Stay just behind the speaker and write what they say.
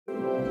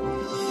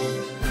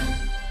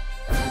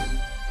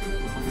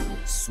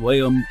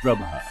Swayam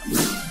Prabha.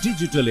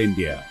 Digital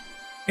India.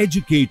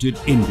 Educated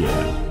India.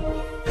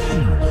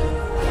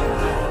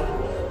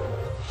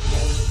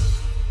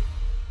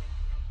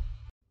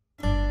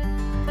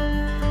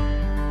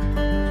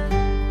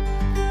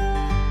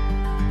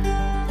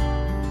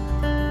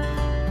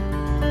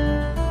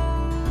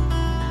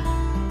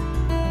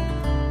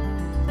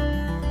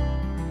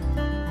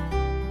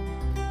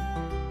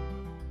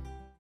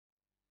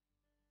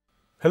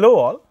 Hello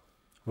all,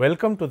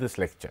 welcome to this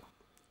lecture.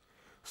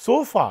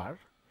 So far,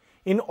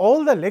 in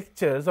all the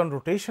lectures on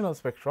rotational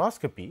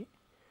spectroscopy,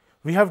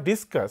 we have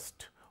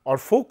discussed or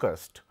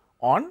focused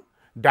on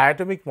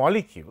diatomic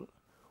molecule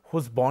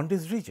whose bond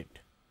is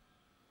rigid.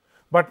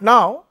 But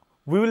now,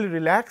 we will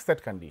relax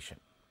that condition.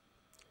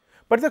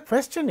 But the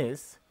question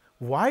is,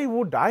 why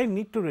would I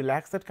need to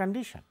relax that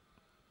condition?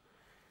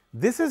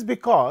 This is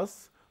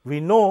because we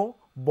know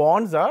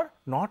bonds are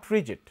not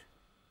rigid.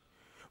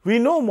 We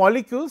know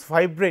molecules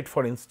vibrate,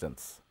 for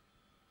instance,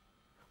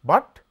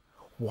 but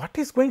what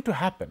is going to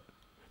happen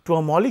to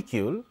a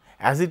molecule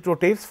as it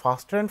rotates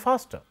faster and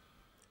faster?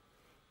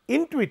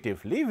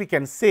 Intuitively, we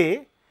can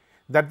say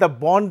that the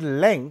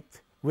bond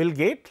length will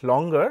get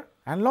longer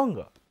and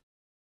longer.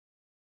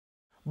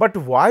 But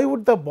why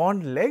would the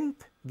bond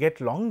length get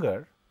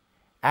longer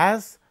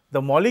as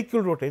the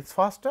molecule rotates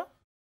faster?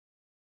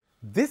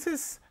 This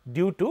is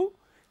due to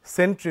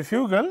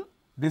centrifugal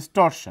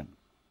distortion.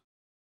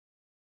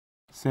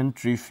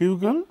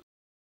 Centrifugal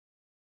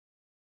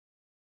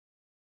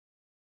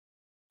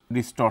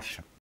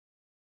distortion.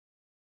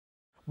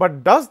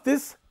 But does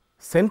this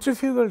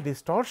centrifugal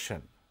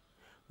distortion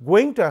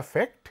going to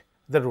affect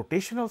the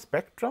rotational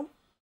spectrum?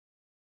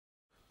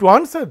 To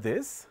answer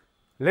this,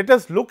 let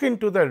us look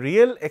into the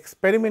real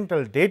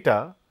experimental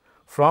data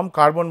from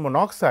carbon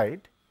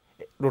monoxide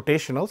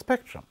rotational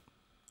spectrum.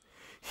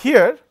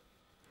 Here,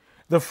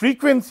 the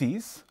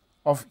frequencies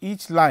of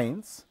each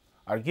lines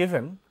are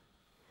given,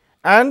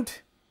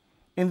 and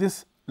in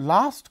this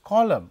last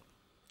column,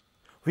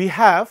 we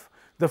have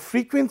the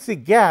frequency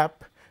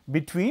gap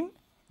between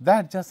the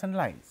adjacent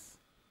lines.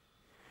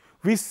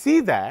 We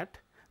see that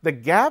the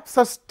gaps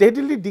are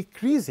steadily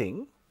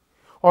decreasing,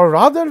 or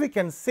rather we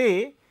can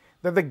say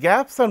that the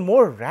gaps are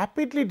more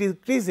rapidly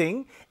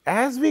decreasing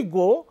as we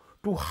go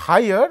to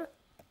higher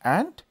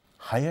and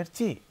higher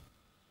J.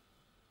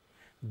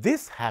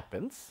 This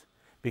happens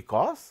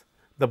because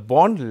the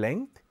bond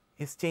length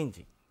is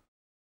changing.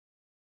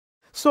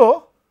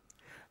 So,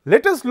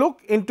 let us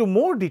look into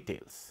more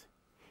details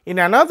in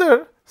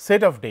another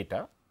set of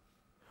data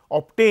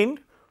obtained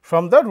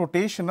from the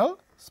rotational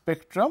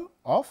spectrum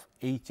of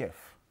HF.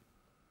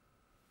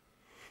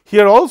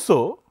 Here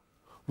also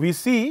we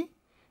see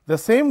the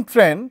same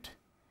trend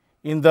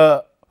in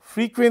the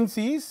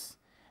frequencies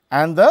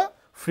and the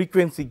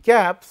frequency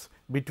gaps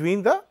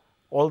between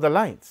all the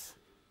lines.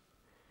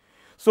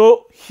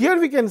 So, here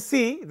we can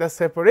see the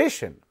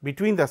separation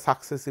between the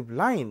successive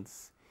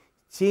lines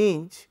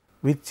change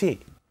with J,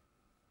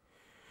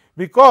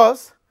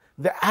 because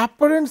the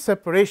apparent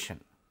separation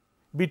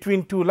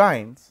between two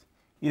lines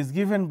is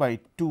given by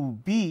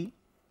 2b.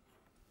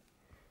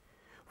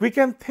 We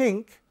can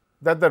think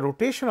that the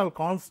rotational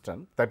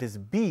constant, that is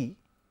b,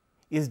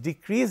 is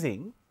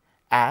decreasing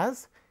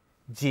as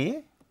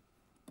J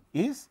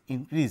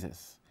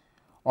increases,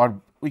 or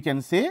we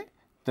can say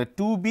the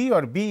 2b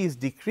or b is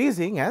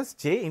decreasing as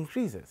J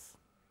increases.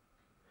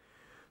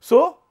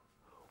 So,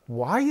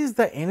 why is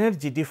the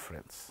energy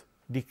difference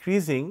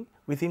decreasing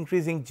with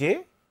increasing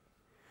J?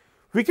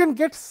 We can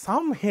get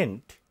some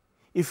hint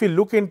if we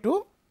look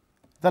into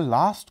the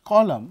last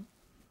column,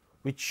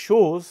 which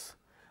shows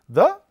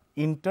the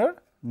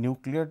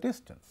internuclear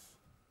distance.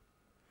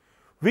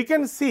 We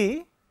can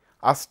see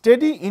a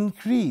steady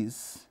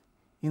increase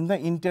in the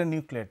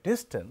internuclear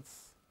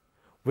distance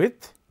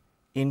with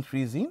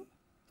increasing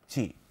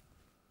J.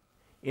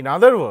 In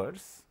other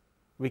words,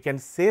 we can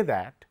say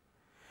that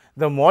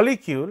the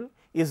molecule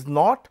is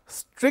not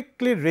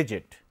strictly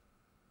rigid,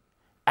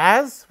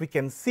 as we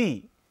can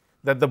see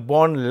that the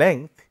bond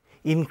length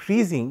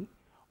increasing,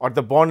 or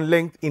the bond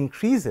length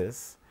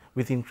increases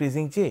with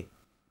increasing J.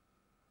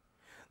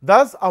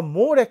 Thus, a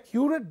more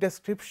accurate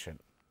description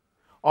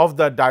of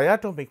the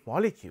diatomic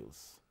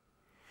molecules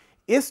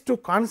is to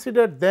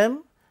consider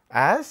them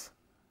as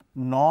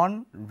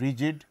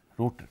non-rigid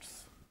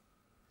rotors,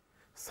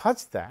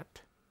 such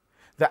that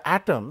the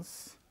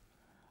atoms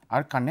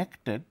are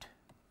connected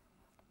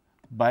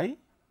by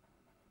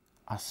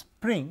a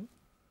spring.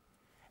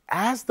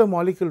 As the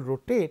molecule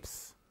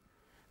rotates,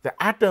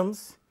 the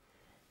atoms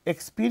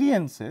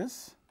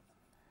experiences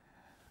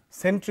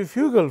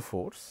centrifugal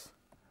force.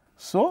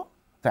 So,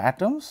 the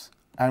atoms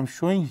I am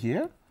showing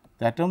here,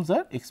 the atoms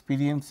are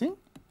experiencing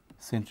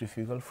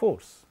centrifugal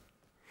force,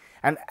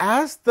 and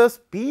as the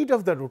speed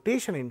of the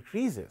rotation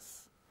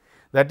increases,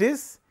 that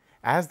is,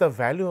 as the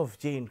value of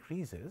J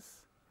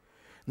increases,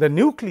 the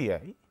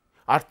nuclei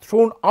are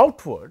thrown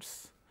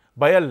outwards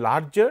by a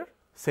larger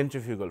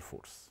centrifugal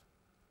force.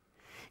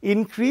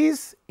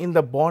 Increase in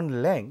the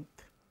bond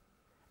length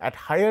at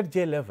higher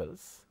J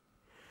levels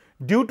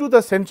due to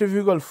the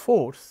centrifugal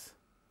force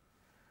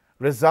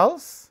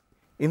results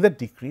in the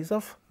decrease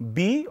of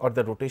B or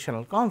the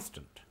rotational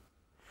constant,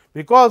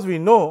 because we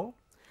know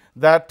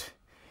that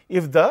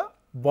if the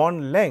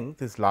bond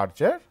length is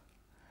larger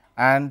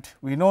and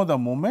we know the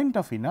moment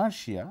of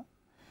inertia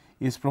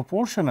is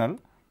proportional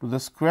to the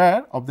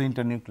square of the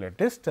internuclear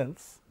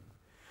distance.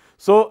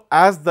 So,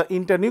 as the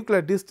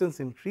internuclear distance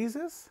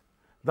increases,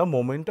 the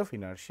moment of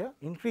inertia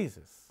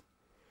increases,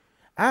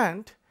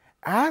 and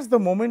as the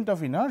moment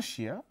of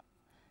inertia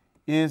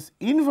is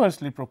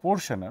inversely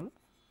proportional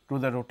to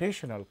the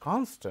rotational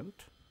constant,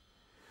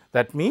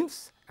 that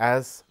means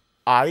as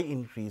I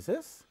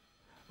increases,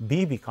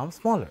 B becomes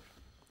smaller.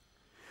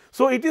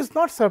 So, it is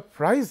not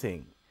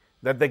surprising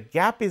that the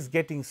gap is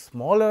getting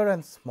smaller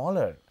and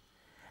smaller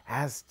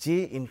as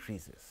J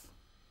increases.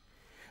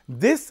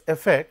 This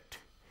effect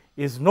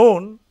is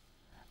known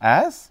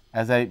as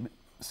I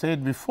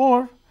said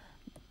before,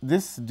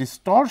 this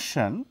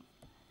distortion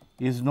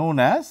is known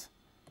as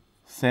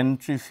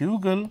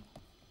centrifugal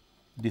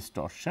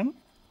distortion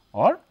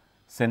or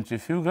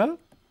centrifugal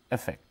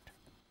effect.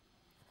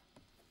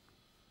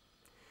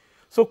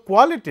 So,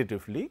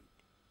 qualitatively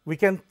we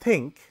can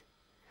think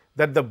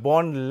that the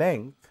bond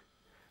length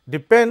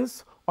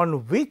depends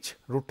on which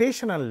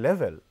rotational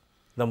level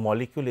the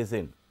molecule is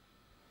in.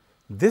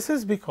 This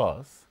is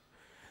because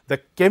the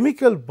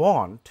chemical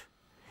bond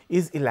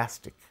is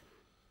elastic.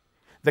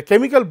 The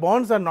chemical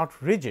bonds are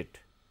not rigid.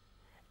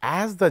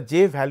 As the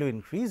J value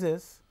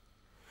increases,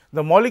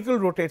 the molecule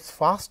rotates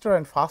faster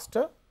and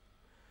faster.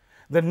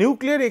 The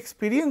nuclear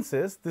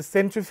experiences the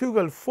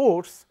centrifugal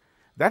force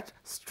that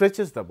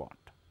stretches the bond.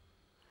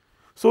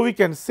 So, we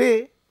can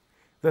say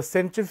the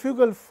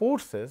centrifugal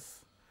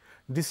forces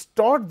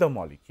distort the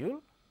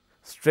molecule,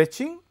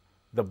 stretching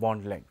the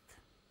bond length.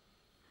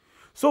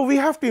 So, we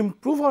have to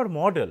improve our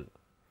model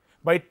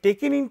by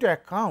taking into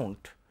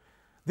account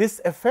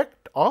this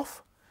effect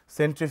of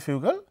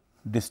centrifugal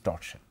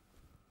distortion.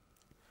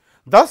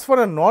 Thus,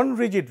 for a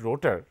non-rigid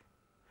rotor,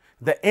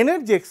 the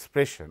energy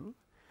expression,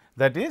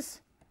 that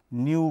is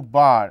nu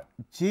bar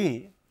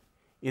J,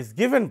 is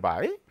given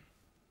by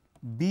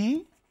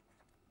B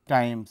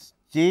times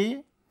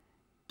J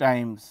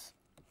times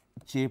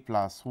J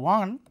plus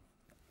 1,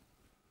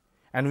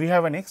 and we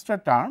have an extra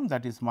term,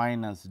 that is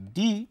minus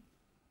D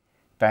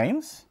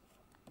times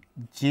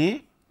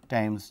J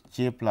times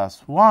J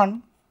plus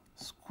 1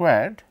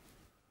 squared,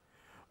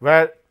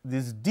 where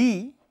this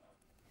D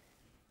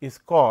is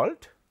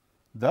called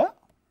the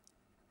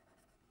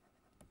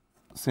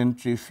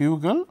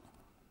centrifugal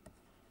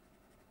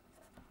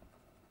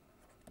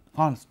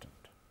constant.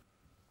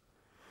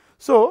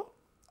 So,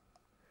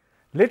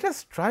 let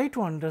us try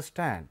to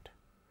understand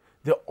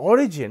the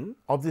origin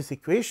of this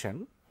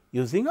equation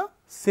using a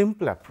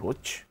simple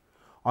approach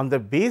on the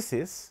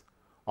basis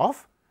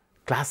of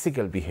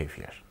classical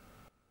behavior.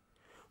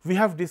 We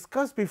have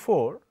discussed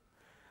before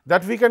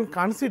that we can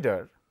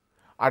consider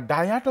a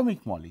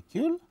diatomic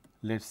molecule,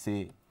 let us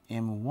say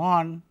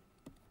M1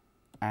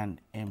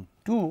 and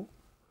M2,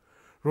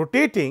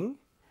 rotating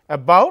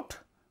about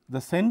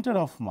the center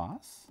of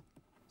mass.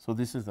 So,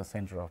 this is the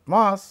center of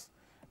mass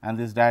and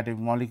this diatomic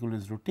molecule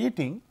is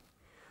rotating.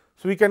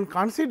 So, we can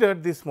consider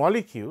this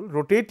molecule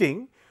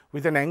rotating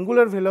with an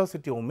angular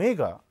velocity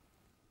omega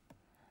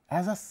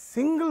as a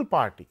single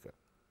particle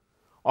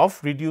of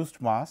reduced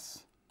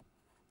mass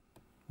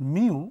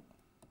mu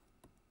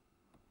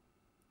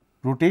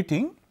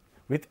rotating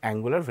with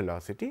angular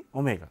velocity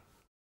omega.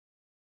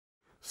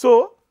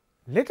 So,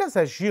 let us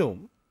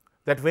assume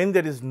that when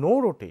there is no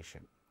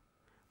rotation,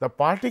 the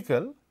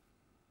particle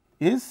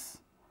is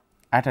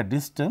at a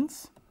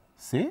distance,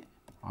 say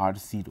r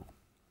 0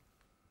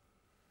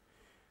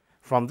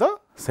 from the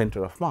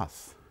center of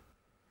mass,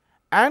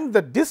 and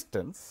the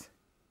distance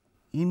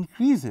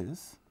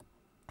increases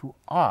to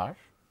r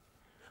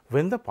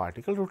when the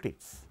particle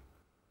rotates.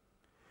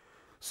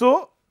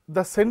 So,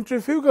 the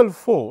centrifugal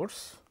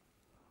force,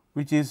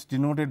 which is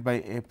denoted by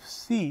F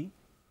c,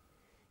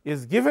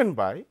 is given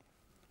by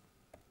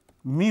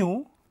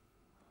mu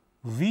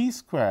v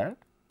squared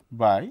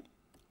by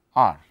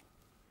r,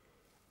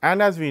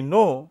 and as we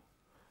know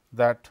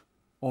that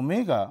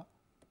omega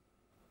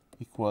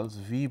equals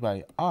v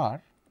by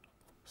r.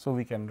 So,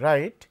 we can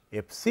write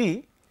F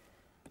c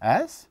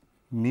as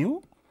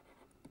mu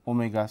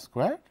omega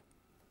squared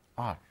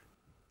r.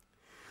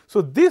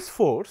 So, this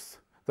force,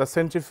 the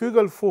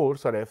centrifugal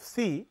force or F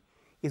c,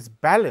 is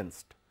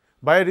balanced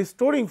by a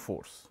restoring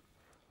force,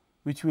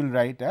 which we will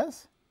write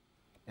as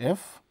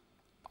F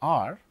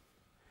r,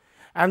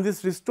 and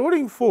this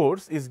restoring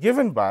force is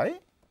given by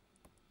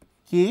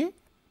k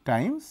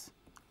times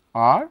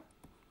r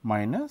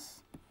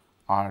minus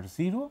r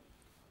 0.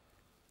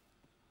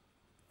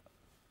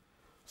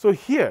 So,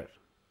 here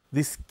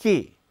this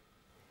k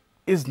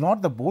is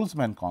not the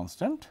Boltzmann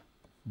constant,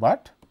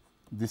 but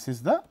this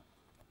is the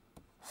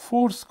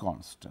force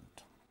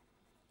constant.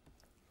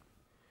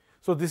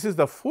 So, this is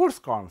the force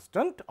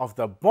constant of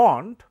the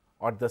bond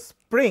or the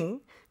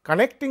spring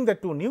connecting the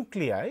two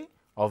nuclei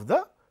of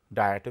the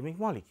diatomic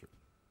molecule.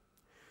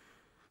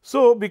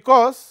 So,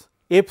 because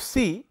F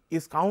c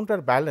is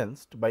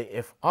counterbalanced by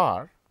F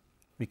r,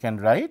 we can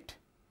write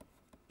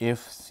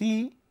F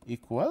c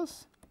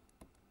equals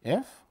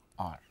F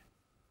r.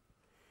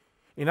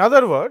 In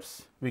other words,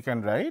 we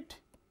can write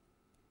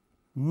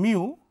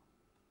mu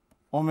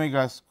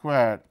omega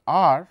square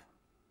r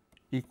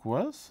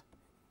equals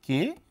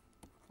k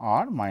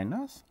r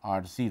minus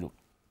r 0.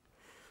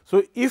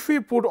 So, if we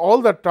put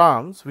all the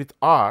terms with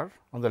r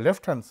on the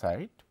left hand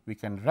side, we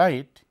can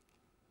write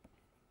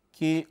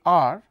k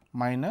r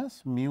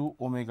minus mu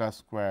omega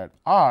square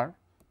r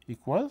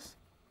equals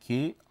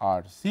k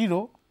r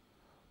 0,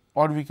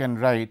 or we can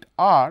write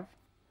r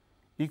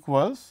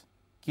equals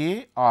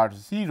k r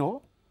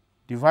 0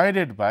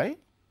 divided by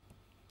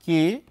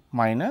k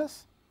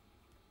minus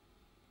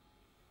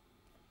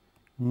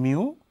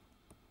mu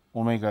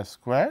omega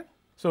square.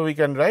 So, we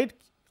can write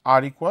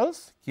r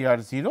equals k r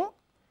 0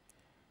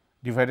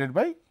 divided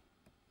by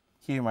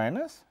k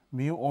minus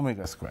mu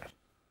omega square.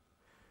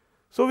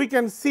 So, we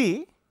can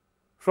see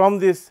from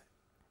this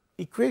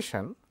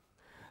equation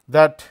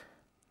that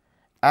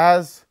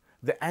as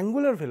the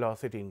angular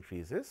velocity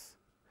increases,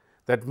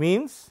 that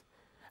means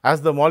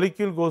as the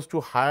molecule goes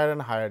to higher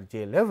and higher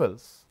j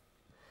levels,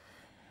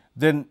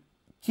 then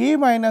k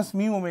minus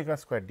mu omega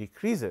square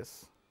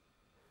decreases.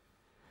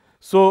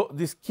 So,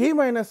 this k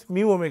minus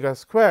mu omega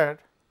square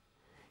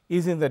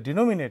is in the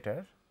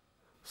denominator.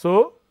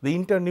 So, the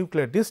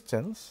internuclear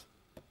distance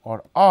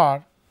or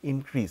r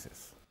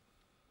increases.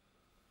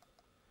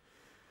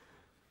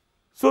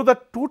 So, the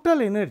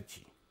total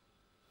energy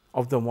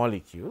of the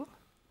molecule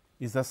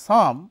is the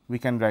sum, we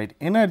can write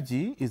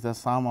energy is the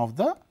sum of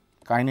the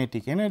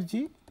kinetic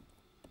energy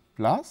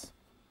plus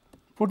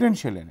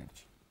potential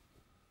energy.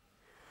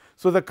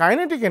 So, the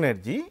kinetic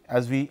energy,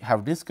 as we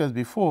have discussed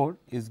before,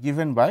 is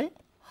given by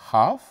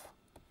half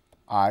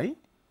I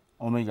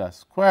omega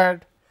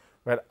squared,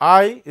 where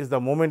I is the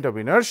moment of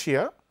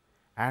inertia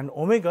and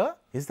omega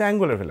is the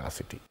angular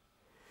velocity.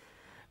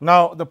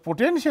 Now, the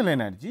potential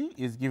energy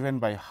is given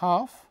by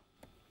half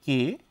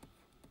k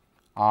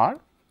r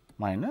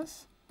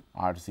minus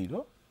r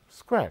 0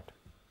 squared.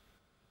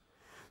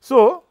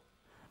 So,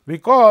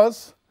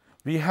 because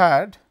we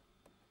had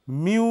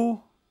mu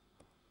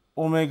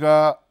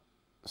omega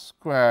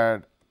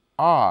squared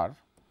r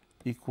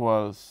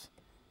equals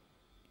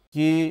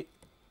k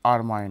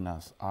r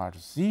minus r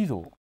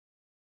 0,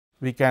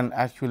 we can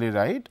actually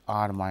write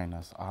r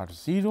minus r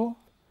 0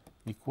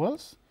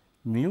 equals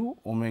mu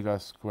omega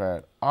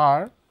square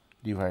r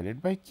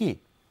divided by k.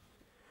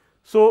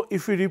 So,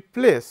 if we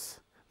replace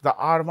the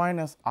r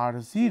minus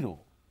r 0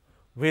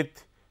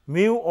 with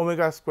mu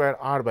omega square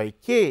r by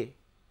k,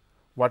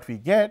 what we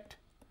get?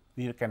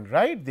 We can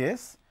write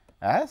this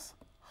as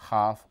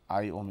half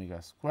I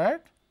omega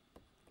squared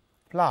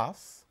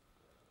plus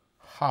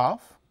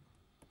half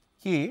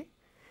k,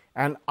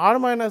 and r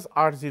minus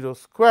r 0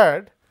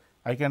 squared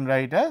I can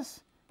write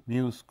as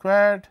mu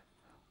squared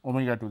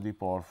omega to the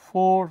power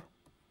 4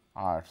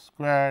 r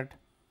squared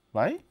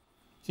by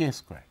k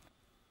squared.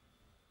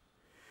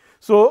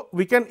 So,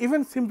 we can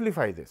even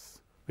simplify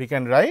this. We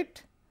can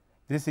write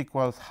this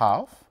equals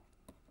half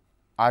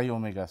I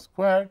omega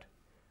squared,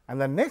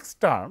 and the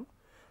next term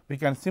we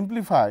can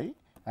simplify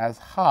as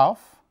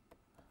half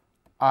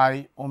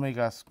I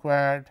omega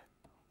squared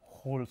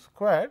whole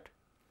squared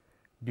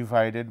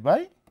divided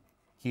by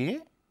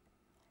k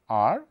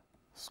r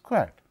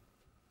squared.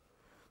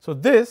 So,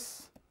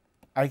 this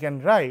I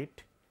can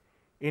write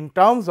in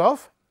terms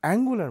of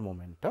angular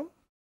momentum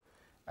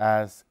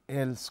as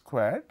L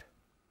squared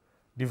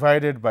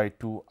divided by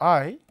 2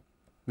 I,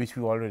 which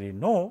we already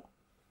know,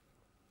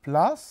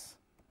 plus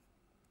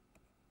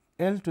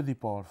L to the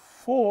power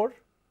 4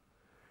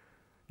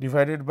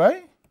 divided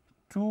by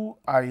 2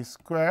 I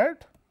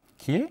squared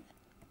k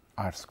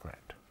r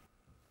squared.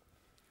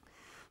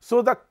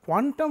 So, the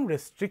quantum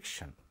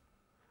restriction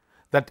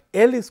that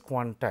L is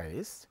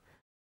quantized,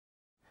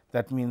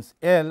 that means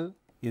L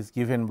is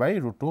given by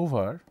root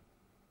over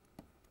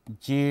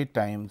j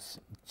times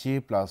j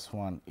plus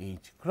 1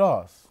 h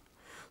cross.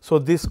 So,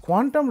 this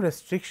quantum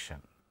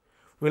restriction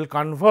will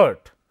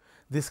convert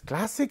this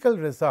classical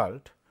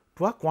result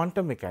to a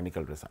quantum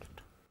mechanical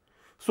result.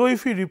 So,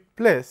 if we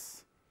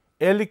replace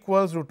L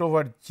equals root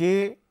over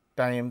j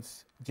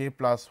times j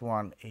plus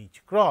 1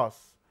 h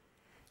cross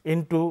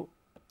into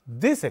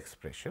this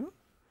expression,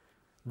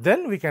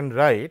 then we can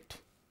write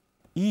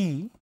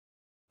E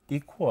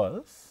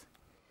equals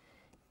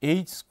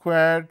h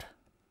squared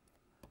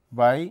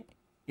by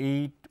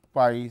 8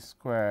 pi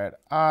square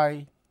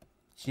I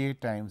j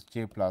times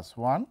j plus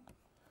 1.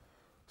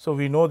 So,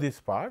 we know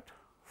this part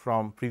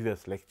from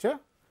previous lecture,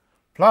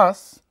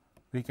 plus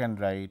we can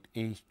write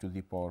h to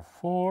the power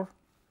 4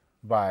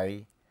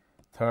 by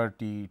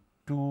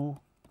 32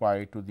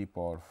 pi to the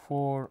power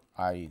 4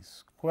 I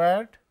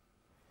squared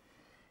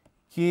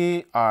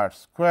k r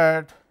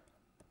squared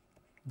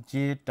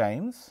j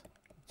times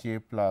j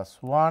plus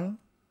 1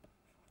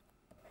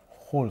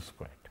 whole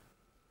squared.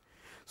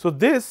 So,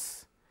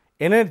 this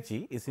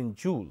energy is in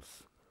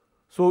joules.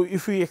 So,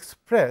 if we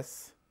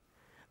express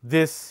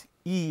this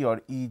E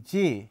or E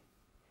j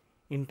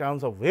in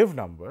terms of wave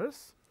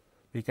numbers,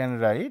 we can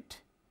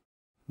write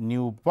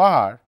nu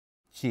bar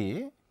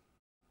j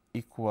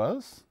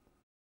equals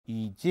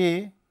E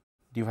j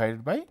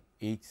divided by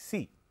H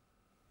c.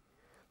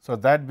 So,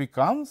 that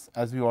becomes,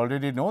 as we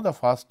already know, the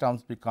first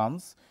terms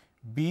becomes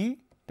B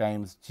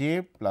times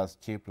j plus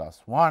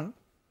 1,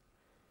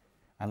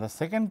 and the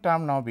second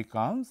term now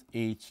becomes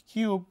H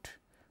cubed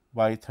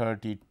by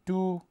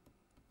 32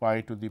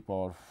 pi to the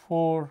power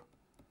 4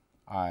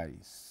 I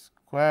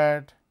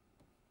squared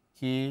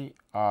k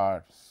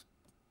r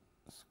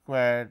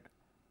squared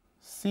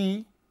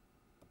c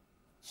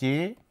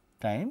j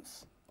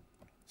times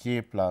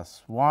j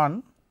plus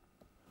 1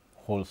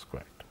 whole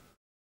squared.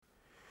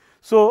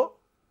 So,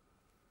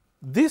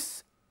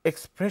 this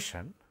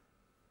expression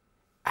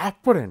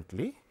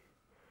apparently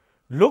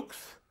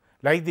looks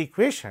like the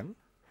equation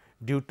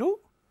due to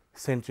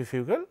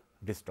centrifugal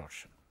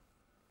distortion.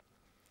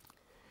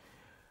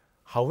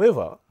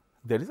 However,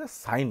 there is a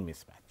sign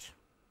mismatch.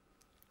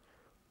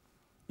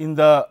 In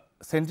the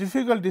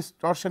centrifugal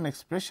distortion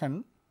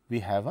expression, we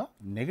have a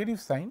negative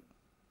sign,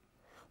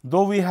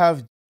 though we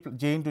have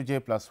j into j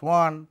plus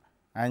 1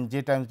 and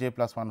j times j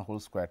plus 1 whole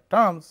square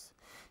terms.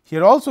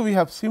 Here also we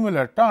have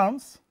similar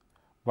terms,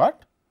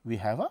 but we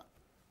have a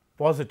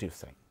positive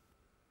sign.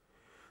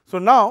 So,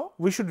 now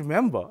we should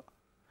remember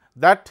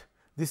that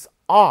this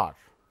r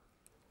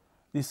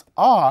is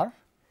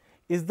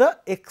the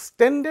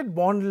extended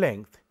bond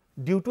length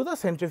due to the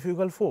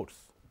centrifugal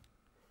force.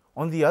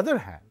 On the other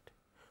hand,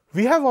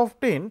 we have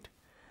obtained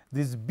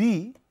this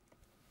B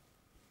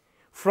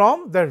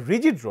from the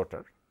rigid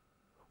rotor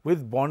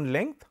with bond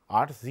length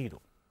r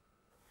 0.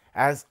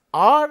 As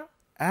r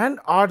and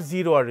r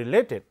 0 are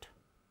related,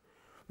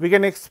 we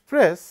can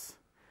express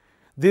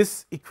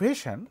this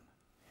equation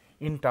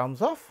in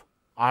terms of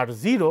r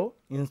 0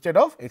 instead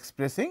of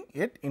expressing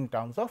it in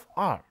terms of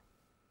r.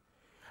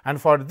 And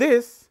for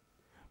this,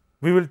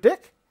 we will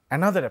take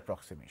another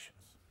approximations.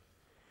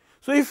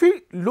 So, if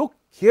we look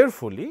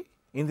carefully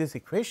in this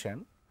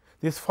equation,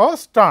 this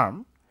first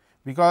term,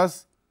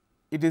 because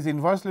it is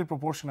inversely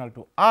proportional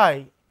to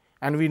I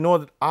and we know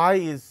that I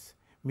is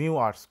mu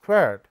r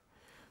squared.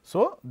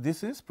 So,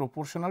 this is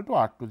proportional to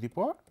r to the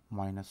power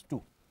minus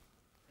 2.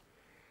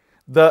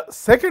 The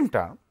second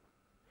term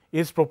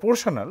is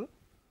proportional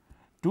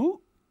to,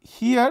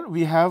 here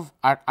we have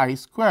at I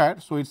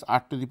squared. So, it is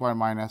r to the power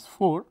minus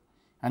 4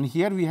 and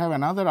here we have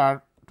another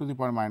r to the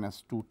power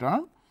minus 2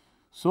 term.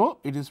 So,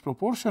 it is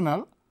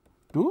proportional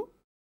to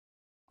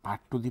r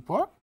to the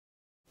power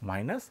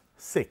minus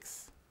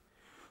 6.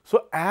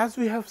 So, as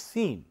we have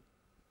seen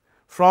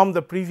from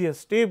the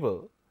previous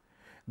table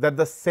that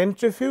the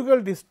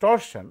centrifugal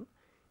distortion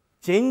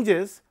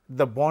changes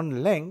the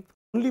bond length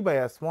only by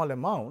a small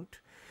amount.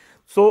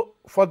 So,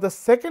 for the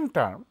second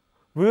term,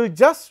 we will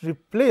just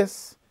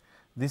replace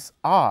this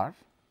r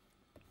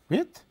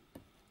with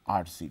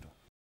r 0.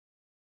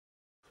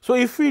 So,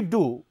 if we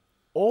do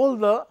all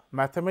the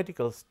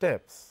mathematical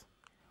steps,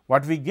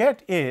 what we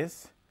get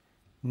is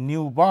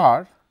nu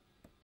bar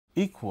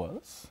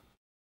equals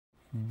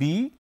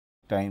B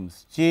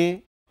times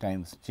j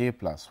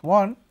plus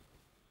 1,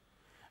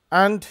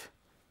 and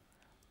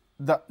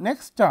the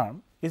next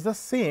term is the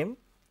same,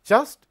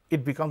 just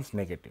it becomes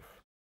negative.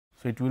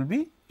 So, it will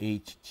be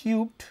h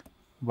cubed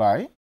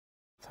by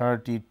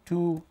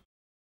 32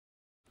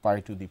 pi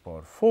to the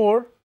power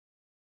 4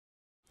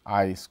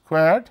 I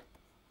squared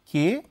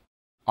k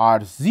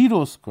r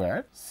 0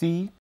 squared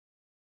c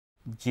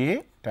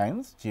j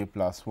times j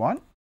plus 1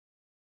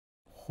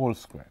 whole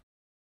square.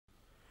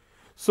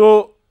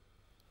 So,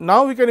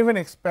 now we can even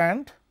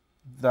expand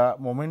the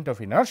moment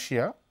of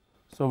inertia.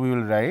 So, we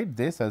will write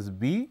this as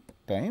B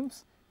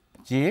times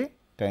j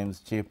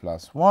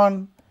plus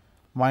 1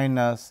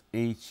 minus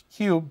h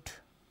cubed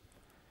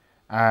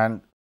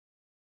and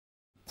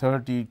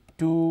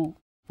 32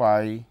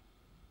 pi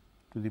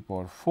to the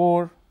power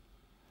 4,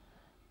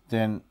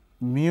 then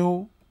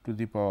mu to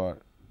the power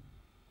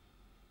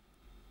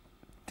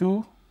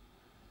 2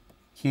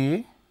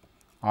 k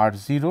r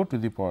 0 to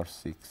the power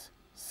 6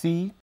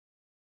 c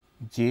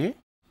j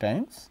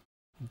times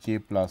j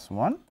plus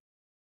 1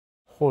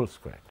 whole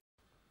square.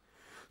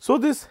 So,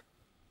 this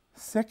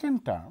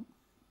second term,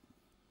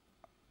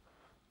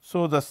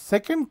 the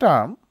second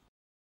term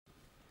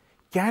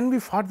can be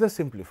further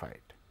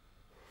simplified,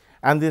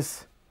 and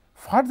this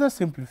further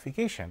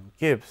simplification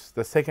gives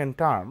the second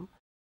term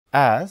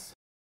as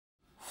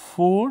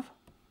 4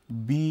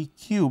 b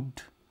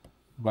cubed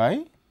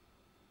by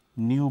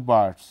nu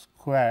bar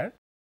square,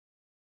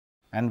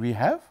 and we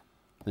have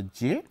the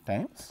j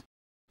times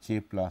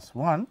j plus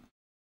 1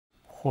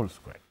 whole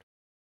square.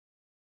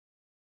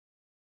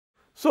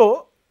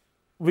 So,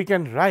 we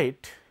can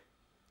write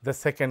the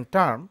second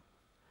term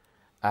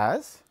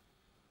as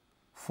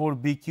 4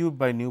 b cubed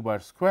by nu bar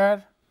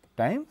square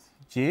times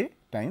j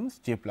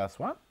plus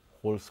 1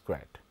 whole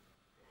squared.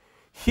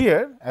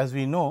 Here, as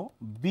we know,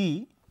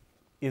 b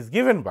is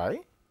given by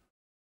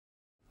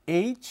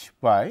h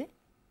by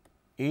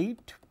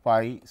 8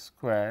 pi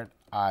squared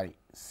I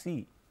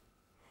c,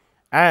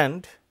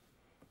 and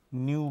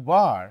nu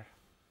bar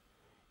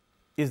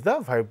is the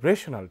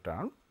vibrational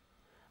term,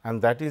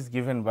 and that is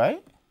given by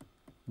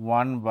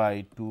 1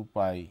 by 2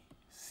 pi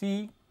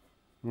c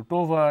root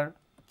over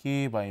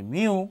k by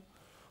mu,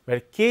 where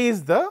k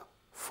is the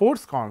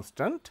force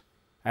constant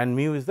and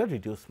mu is the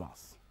reduced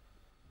mass.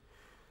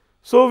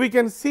 So, we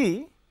can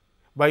see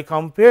by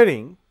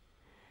comparing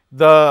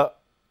the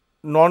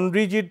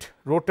non-rigid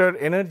rotor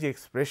energy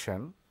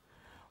expression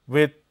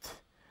with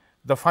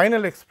the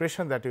final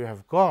expression that we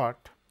have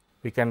got,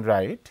 we can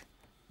write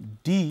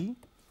d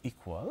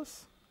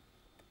equals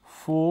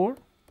 4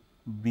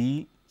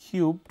 b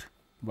cubed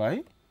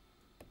by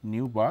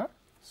nu bar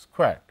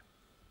squared.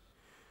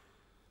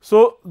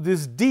 So,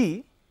 this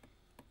d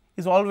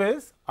is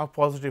always a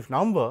positive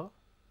number,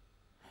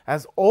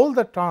 as all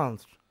the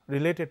terms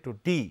related to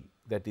d,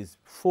 that is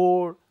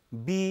 4,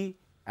 b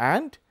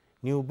and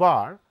nu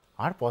bar,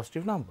 are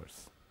positive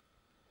numbers.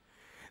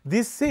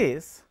 This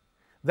says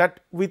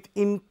that with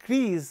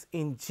increase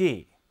in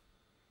j,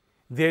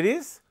 there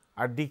is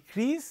a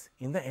decrease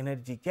in the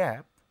energy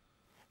gap,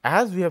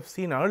 as we have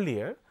seen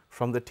earlier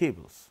from the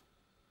tables.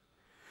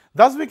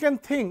 Thus, we can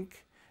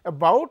think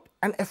about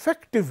an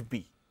effective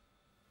B,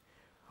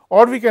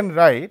 or we can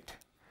write.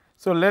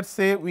 So, let us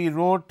say we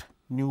wrote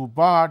nu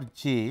bar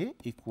j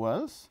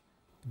equals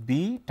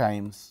B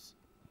times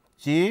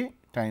j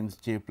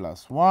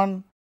plus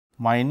 1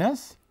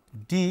 minus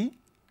d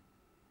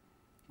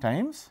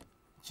times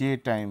j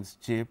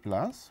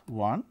plus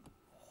 1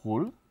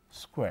 whole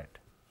squared.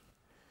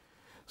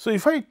 So,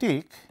 if I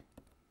take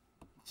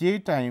j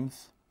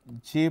times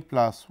j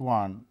plus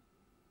 1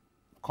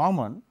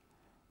 common,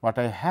 what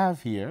I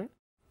have here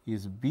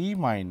is b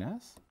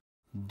minus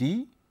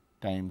d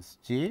times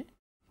j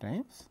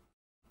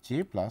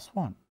plus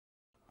 1.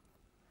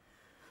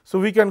 So,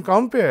 we can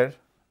compare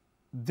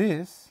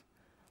this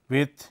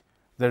with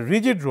the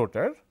rigid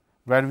rotor,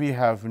 where we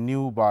have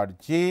nu bar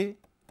j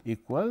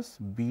equals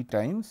b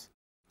times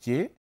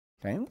j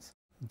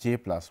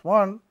plus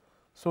 1.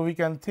 So, we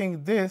can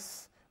think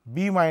this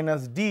b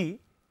minus d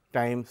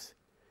times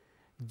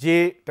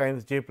j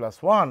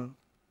plus 1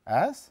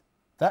 as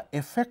the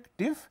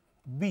effective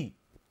B,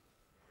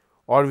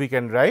 or we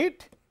can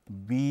write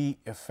B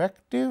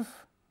effective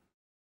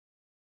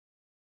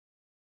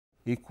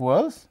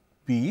equals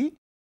B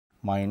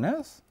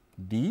minus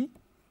d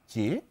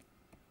j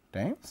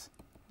times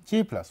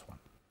j plus 1.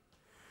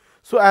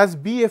 So, as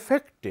B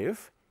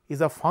effective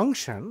is a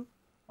function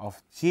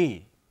of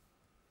j,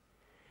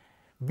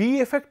 B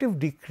effective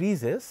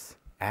decreases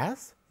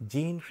as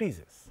j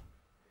increases.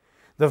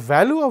 The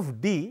value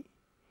of d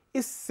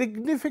is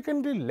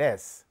significantly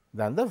less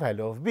than the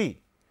value of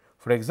B.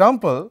 For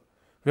example,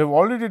 we have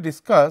already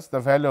discussed the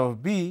value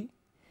of B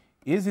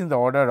is in the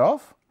order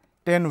of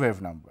 10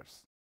 wave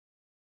numbers.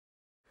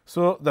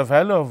 So, the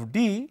value of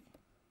d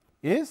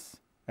is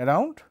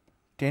around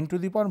 10 to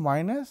the power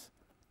minus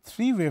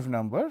 3 wave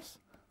numbers.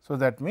 So,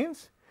 that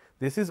means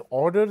this is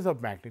orders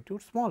of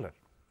magnitude smaller.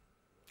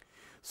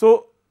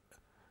 So,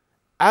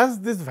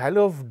 as this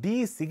value of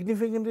d is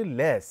significantly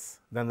less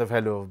than the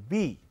value of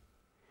B,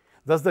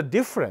 thus the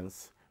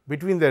difference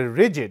between the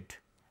rigid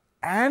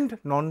and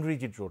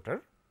non-rigid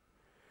rotor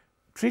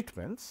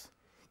treatments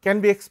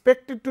can be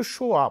expected to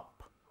show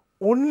up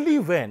only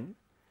when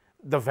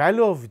the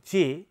value of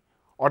j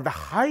or the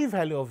high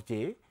value of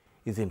j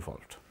is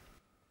involved.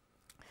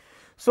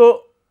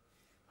 So,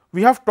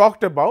 we have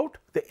talked about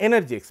the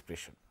energy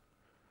expression.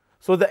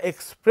 So, the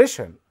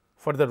expression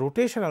for the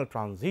rotational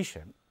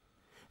transition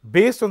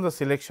based on the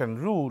selection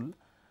rule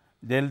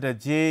delta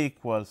j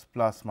equals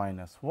plus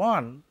minus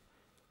 1,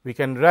 we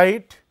can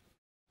write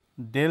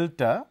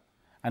delta,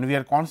 and we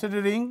are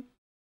considering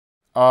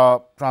a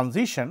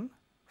transition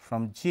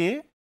from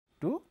j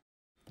to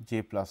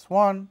j plus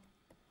 1.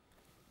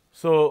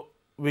 So,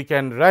 we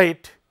can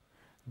write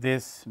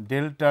this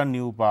delta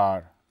nu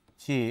bar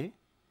j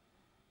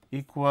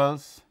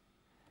equals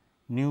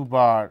nu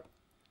bar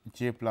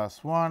j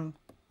plus 1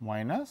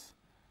 minus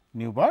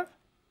nu bar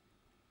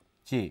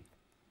j,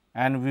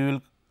 and we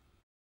will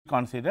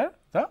consider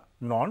the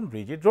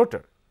non-rigid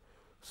rotor.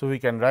 So, we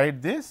can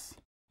write this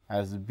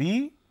as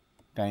B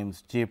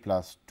times j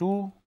plus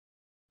 2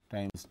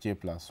 times j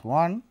plus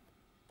 1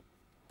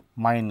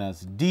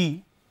 minus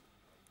d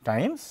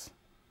times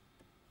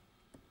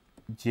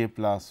j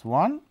plus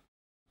 1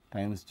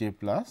 times j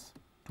plus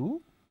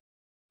 2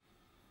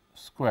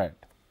 squared.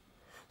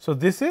 So,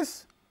 this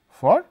is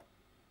for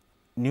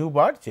nu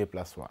bar j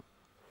plus 1,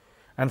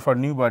 and for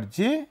nu bar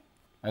j,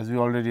 as we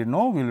already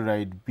know, we will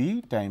write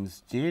B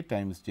times j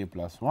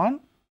plus 1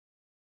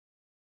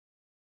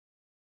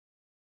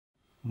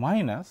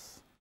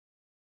 minus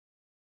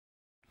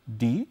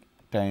d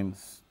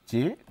times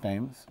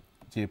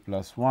j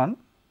plus 1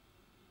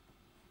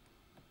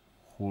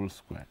 whole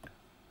squared.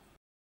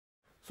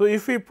 So,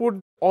 if we put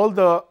all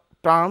the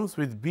terms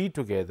with B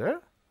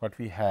together, what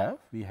we have?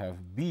 We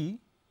have B,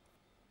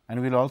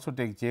 and we will also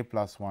take j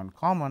plus 1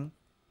 common.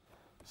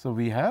 So,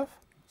 we have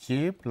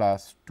j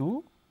plus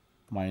 2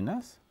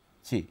 minus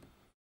j.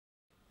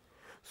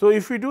 So,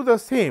 if we do the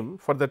same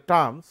for the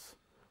terms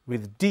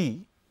with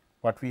d,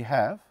 what we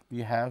have?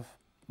 We have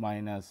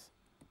minus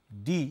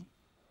d,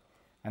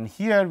 and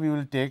here we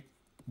will take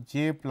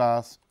j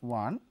plus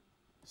 1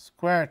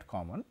 squared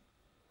common.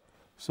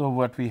 So,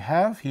 what we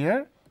have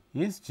here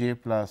is j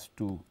plus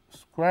 2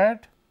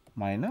 squared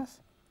minus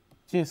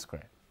j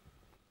squared.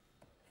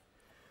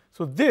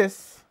 So,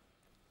 this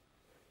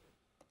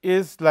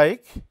is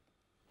like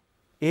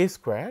a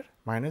squared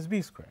minus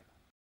b squared.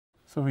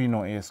 So, we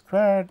know a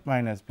squared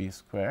minus b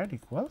squared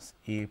equals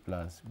a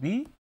plus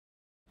b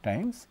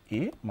times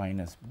a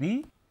minus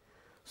b.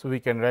 So, we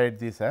can write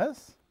this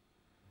as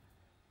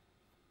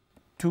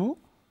 2,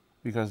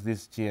 because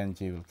this j and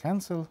j will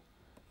cancel,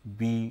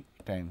 b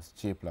times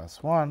j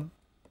plus 1,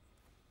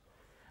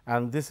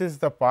 and this is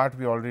the part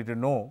we already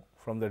know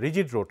from the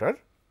rigid rotor,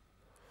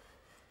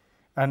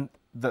 and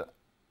the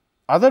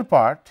other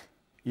part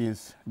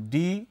is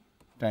d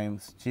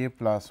times j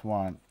plus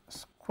 1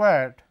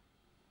 squared,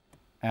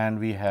 and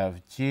we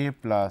have j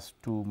plus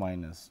 2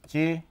 minus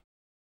j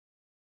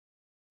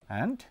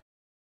and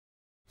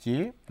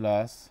j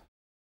plus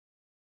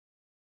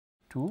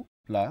 2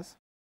 plus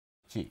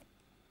j.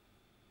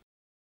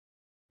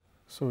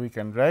 So, we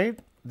can write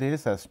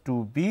this as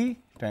 2b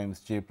times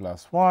j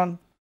plus 1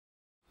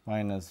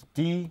 minus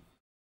d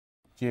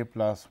j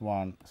plus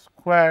 1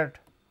 squared,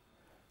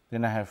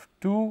 then I have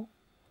 2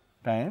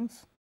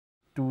 times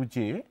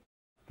 2j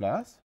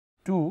plus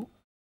 2.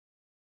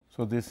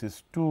 So, this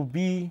is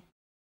 2b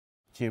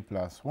j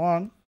plus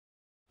 1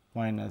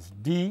 minus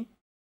d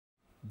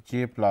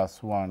j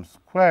plus 1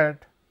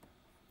 squared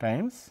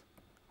times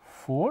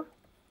 4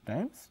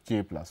 times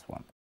j plus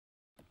 1.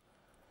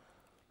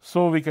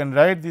 So, we can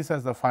write this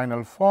as the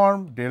final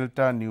form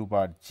delta nu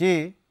bar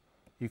j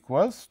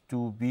equals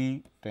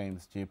 2b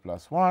times j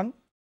plus 1.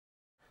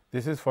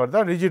 This is for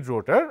the rigid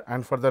rotor,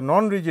 and for the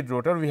non-rigid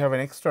rotor we have an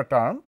extra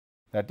term,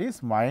 that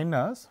is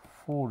minus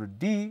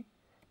 4d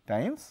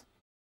times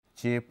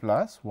j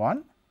plus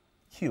 1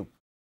 cube.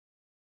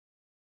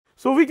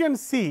 So, we can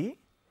see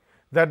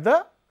that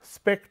the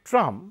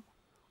spectrum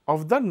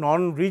of the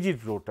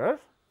non-rigid rotor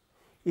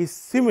is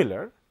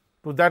similar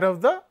to that of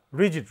the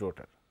rigid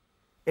rotor,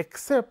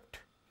 except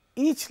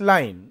each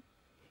line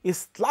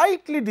is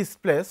slightly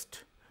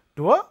displaced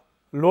to a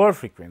lower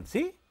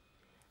frequency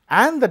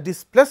and the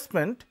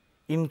displacement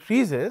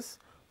increases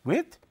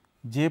with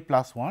j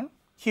plus 1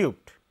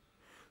 cubed.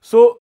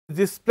 So,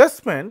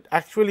 displacement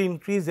actually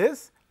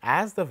increases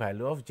as the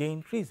value of j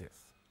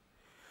increases.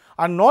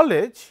 Our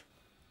knowledge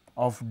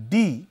of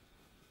d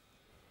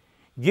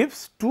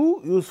gives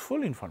two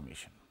useful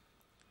information.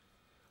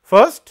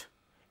 First,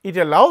 it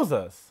allows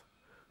us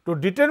to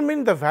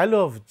determine the value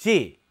of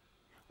j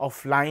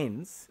of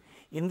lines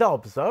in the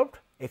observed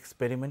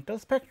experimental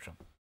spectrum.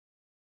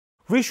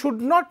 We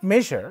should not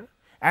measure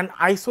an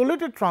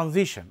isolated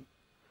transition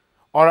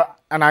or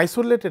an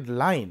isolated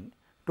line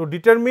to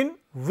determine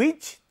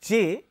which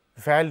j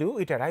value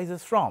it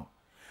arises from,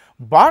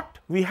 but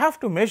we have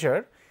to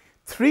measure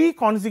 3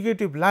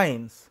 consecutive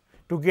lines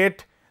to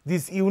get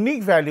these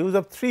unique values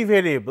of 3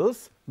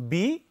 variables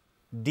b,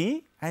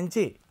 d and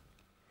j.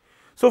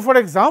 So, for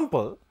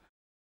example,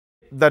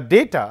 the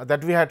data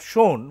that we had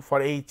shown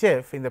for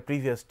HF in the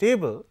previous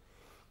table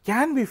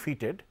can be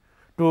fitted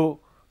to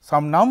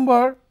some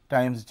number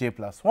times j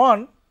plus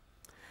 1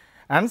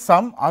 and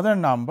some other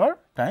number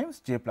times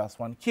j plus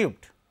 1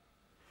 cubed.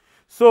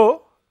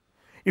 So,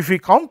 if we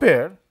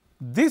compare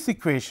this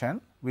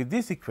equation with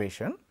this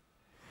equation,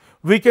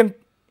 we can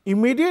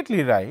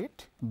immediately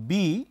write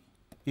b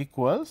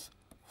equals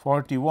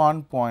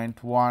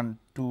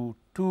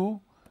 41.122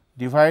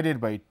 divided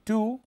by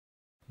 2,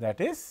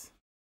 that is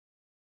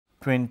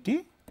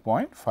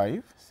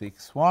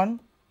 20.561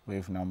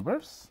 wave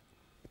numbers,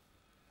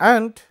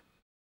 and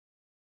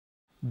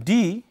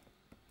d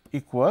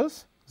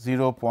equals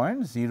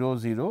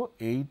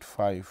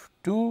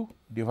 0.00852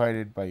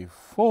 divided by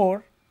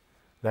 4,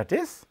 that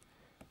is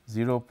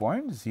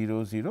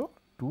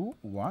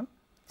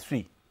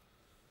 0.00213.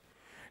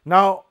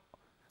 Now,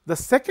 the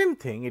second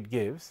thing it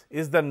gives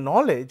is the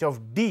knowledge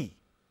of d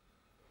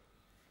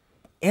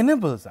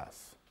enables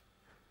us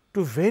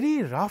to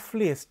very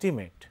roughly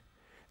estimate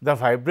the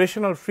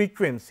vibrational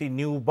frequency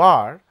nu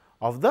bar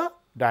of the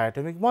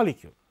diatomic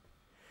molecule,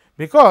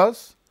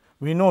 because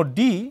we know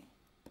d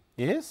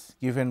is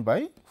given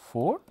by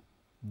 4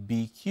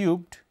 b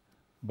cubed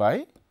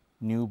by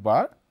nu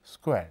bar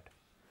squared.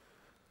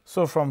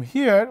 So, from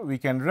here we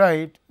can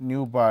write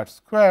nu bar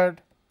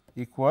squared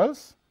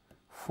equals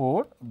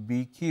 4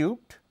 b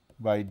cubed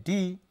by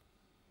d,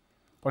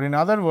 or in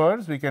other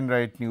words we can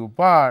write nu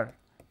bar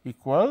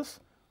equals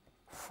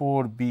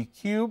 4 b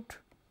cubed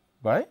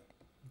by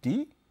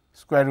d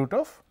square root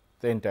of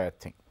the entire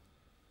thing.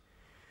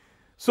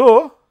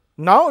 So,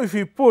 now if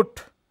we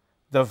put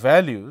the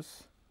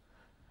values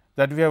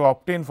that we have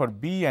obtained for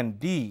b and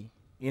d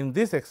in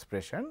this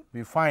expression,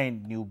 we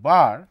find nu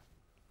bar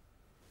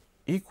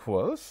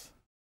equals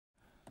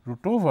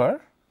root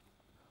over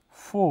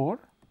 4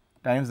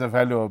 times the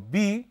value of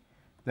b,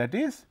 that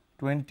is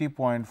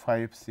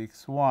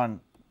 20.561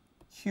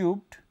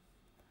 cubed,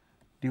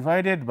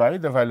 divided by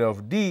the value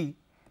of d,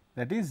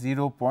 that is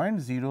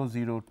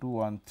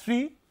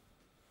 0.00213,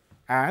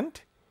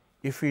 and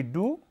if we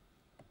do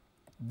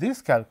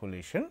this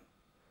calculation,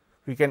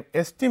 we can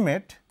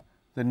estimate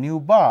the nu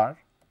bar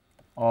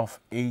of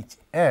H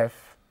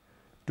f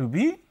to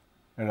be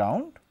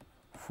around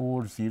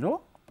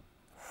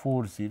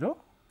 4040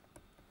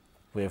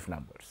 wave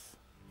numbers.